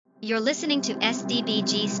You're listening to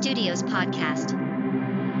SDBG Studios podcast.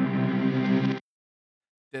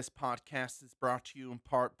 This podcast is brought to you in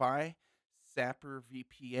part by Sapper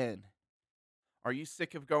VPN. Are you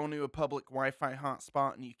sick of going to a public Wi-Fi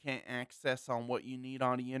hotspot and you can't access on what you need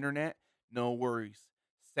on the internet? No worries.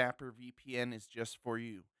 Sapper VPN is just for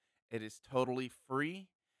you. It is totally free,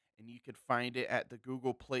 and you can find it at the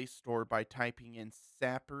Google Play Store by typing in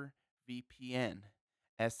Sapper VPN.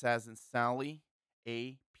 S as in Sally,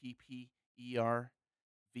 APPER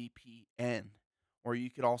VPN. Or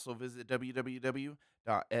you could also visit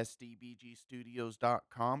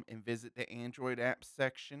www.sdbgstudios.com and visit the Android app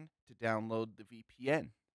section to download the VPN.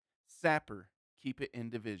 Sapper, keep it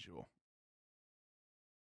individual.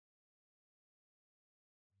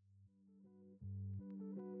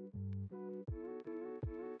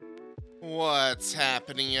 What's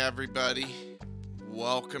happening, everybody?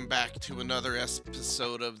 Welcome back to another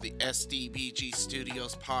episode of the SDBG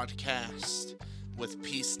Studios podcast with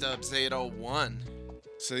P-Stubs 801.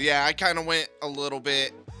 So yeah, I kind of went a little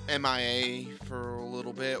bit MIA for a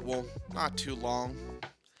little bit. Well, not too long.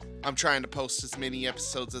 I'm trying to post as many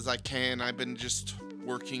episodes as I can. I've been just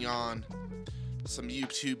working on some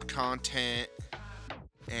YouTube content,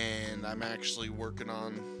 and I'm actually working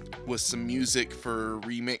on with some music for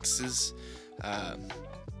remixes. I'm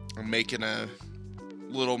making a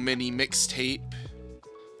little mini mixtape.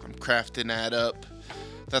 I'm crafting that up.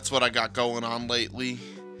 That's what I got going on lately,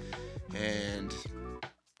 and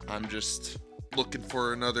I'm just looking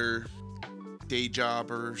for another day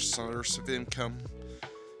job or source of income.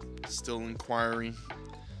 Still inquiring.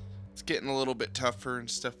 It's getting a little bit tougher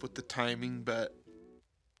and stuff with the timing, but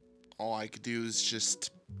all I could do is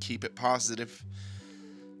just keep it positive.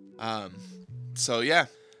 So yeah.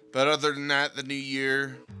 But other than that, the new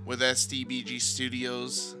year with SDBG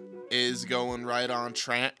Studios is going right on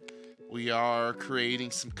track. We are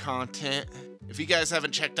creating some content. If you guys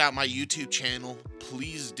haven't checked out my YouTube channel,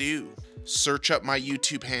 please do. Search up my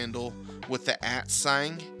YouTube handle with the @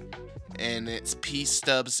 sign, and it's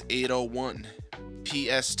PStubbs801.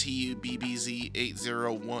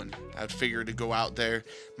 PSTUBBZ801. I'd figure to go out there.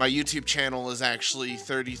 My YouTube channel is actually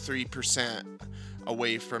 33%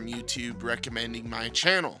 away from YouTube recommending my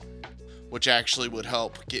channel, which actually would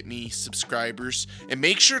help get me subscribers. And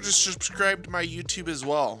make sure to subscribe to my YouTube as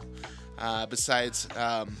well. Besides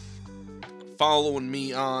following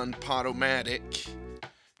me on Podomatic.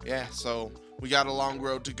 Yeah, so we got a long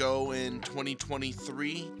road to go in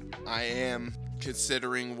 2023. I am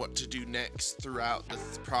considering what to do next throughout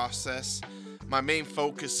this process. My main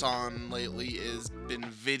focus on lately has been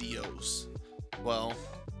videos. Well,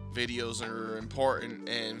 videos are important,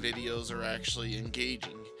 and videos are actually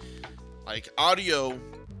engaging. Like, audio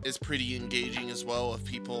is pretty engaging as well if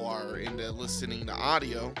people are into listening to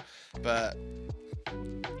audio, but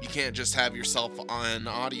you can't just have yourself on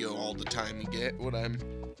audio all the time. You get what I'm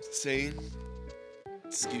saying?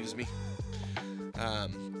 Excuse me.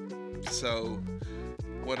 So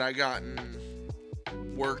what I gotten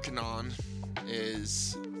working on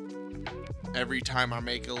is every time I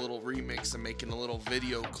make a little remix, I'm making a little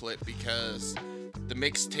video clip, because the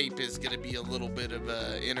mixtape is going to be a little bit of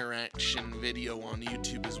a interaction video on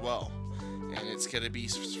YouTube as well. And it's going to be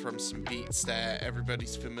from some beats that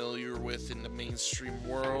everybody's familiar with in the mainstream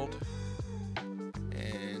world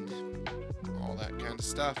and all that kind of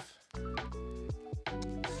stuff.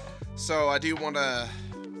 So I do want to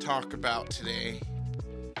talk about today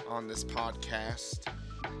on this podcast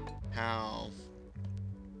how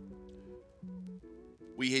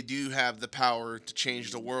we do have the power to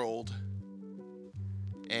change the world,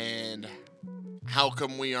 and how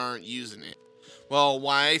come we aren't using it? Well,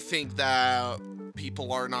 why I think that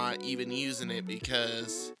people are not even using it,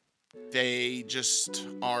 because they just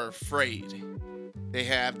are afraid. They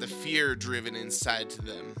have the fear driven inside to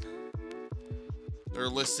them. They're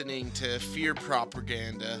listening to fear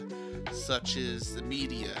propaganda, such as the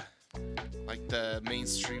media, like the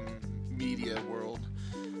mainstream media world.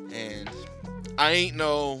 And I ain't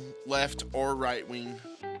no left or right wing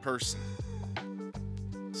person.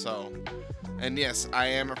 So, and yes, I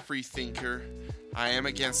am a free thinker. I am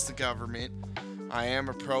against the government. I am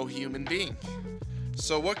a pro-human being.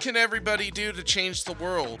 So what can everybody do to change the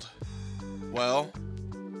world? Well,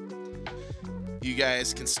 you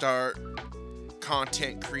guys can start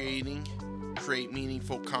content creating, create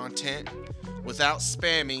meaningful content without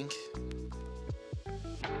spamming.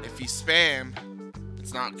 If you spam,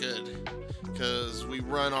 it's not good, because we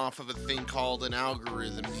run off of a thing called an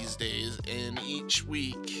algorithm these days, and each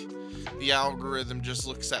week the algorithm just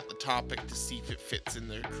looks at the topic to see if it fits in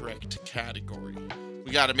their correct category. We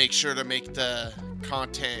we got to make sure to make the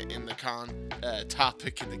content in the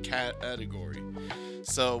topic in the category.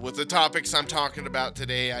 So with the topics I'm talking about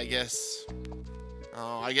today, I guess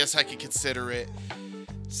I could consider it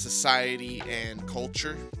society and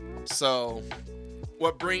culture. So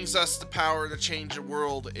what brings us the power to change the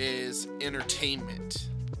world is entertainment.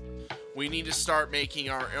 We need to start making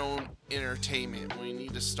our own entertainment. We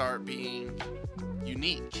need to start being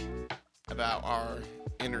unique about our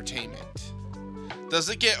entertainment. Does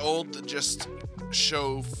it get old to just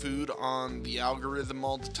show food on the algorithm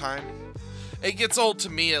all the time? It gets old to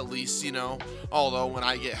me, at least, although when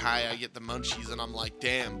I get high I get the munchies and I'm like,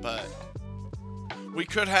 damn. But we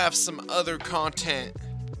could have some other content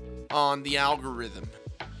on the algorithm.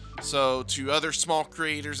 So to other small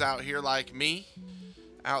creators out here like me,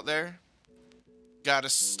 out there, gotta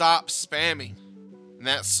stop spamming. And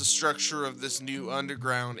that's the structure of this new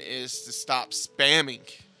underground, is to stop spamming.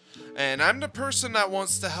 And I'm the person that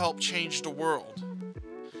wants to help change the world.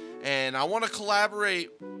 And I want to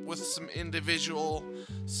collaborate with some individuals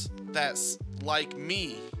that's like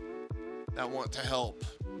me that want to help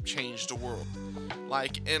change the world,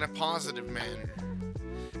 like in a positive manner.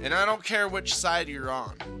 And I don't care which side you're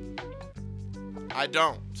on. I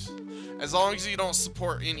don't. As long as you don't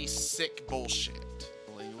support any sick bullshit.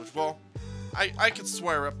 Language. Well, I could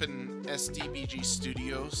swear up in SDBG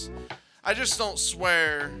Studios. I just don't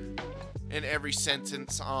swear in every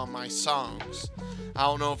sentence on my songs. I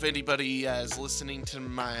don't know if anybody is listening to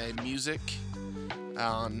my music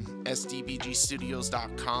on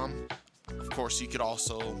sdbgstudios.com. Of course, you could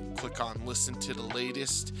also click on listen to the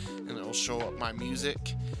latest and it'll show up my music.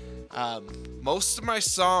 Most of my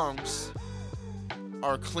songs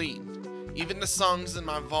are clean. Even the songs in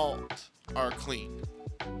my vault are clean.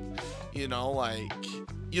 You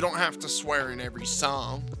don't have to swear in every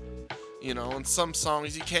song. In some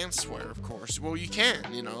songs you can swear, of course. Well, you can,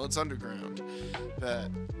 it's underground.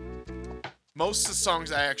 But most of the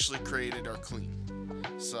songs I actually created are clean.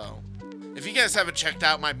 So, if you guys haven't checked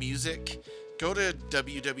out my music, go to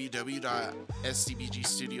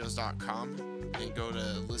www.sdbgstudios.com and go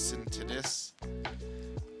to listen to this.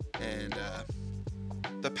 And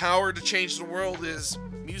the power to change the world is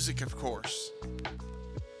music, of course.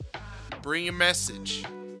 Bring a message.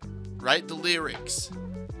 Write the lyrics.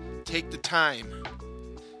 Take the time.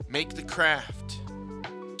 Make the craft.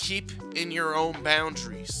 Keep in your own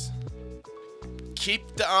boundaries.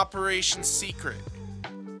 Keep the operation secret.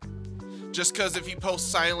 Just because if you post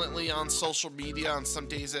silently on social media on some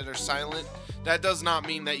days that are silent, that does not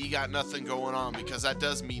mean that you got nothing going on, because that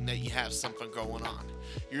does mean that you have something going on.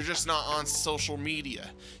 You're just not on social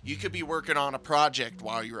media. You could be working on a project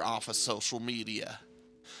while you're off of social media,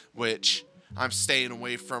 which I'm staying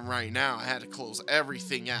away from right now. I had to close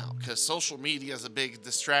everything out because social media is a big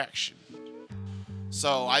distraction.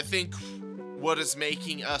 So I think what is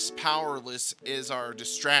making us powerless is our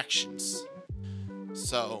distractions.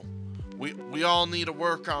 So we all need to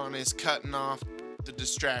work on is cutting off the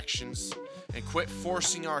distractions and quit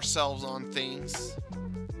forcing ourselves on things.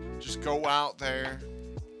 Just go out there,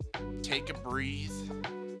 take a breathe,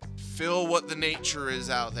 feel what the nature is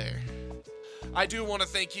out there. I do want to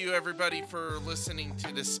thank you, everybody, for listening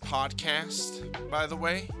to this podcast, by the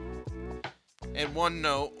way. And one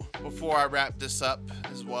note before I wrap this up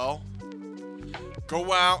as well.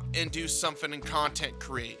 Go out and do something and content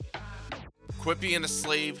create. Quit being a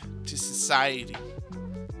slave to society.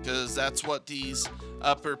 Because that's what these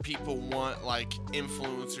upper people want, like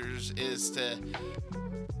influencers, is to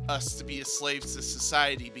us to be a slave to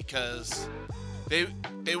society, because they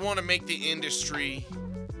want to make the industry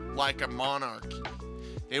like a monarchy.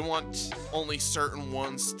 They want only certain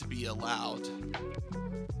ones to be allowed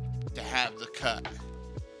to have the cut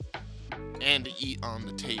and to eat on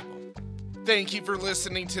the table. Thank you for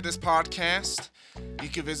listening to this podcast. You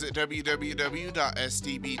can visit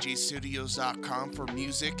www.sdbgstudios.com for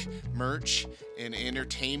music, merch, and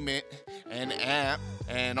entertainment, and app.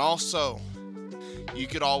 And also, you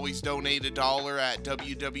could always donate $1 at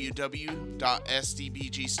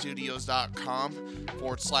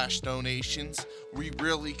www.sdbgstudios.com/donations. We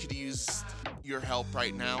really could use your help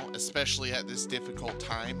right now, especially at this difficult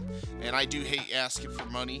time. And I do hate asking for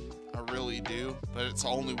money. I really do. But it's the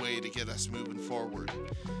only way to get us moving forward.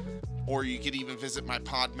 Or you could even visit my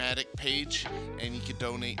Podmatic page, and you could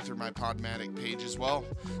donate through my Podmatic page as well.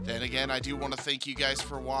 Then again, I do want to thank you guys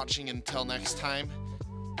for watching. Until next time,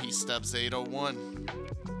 Peace Stubbs 801.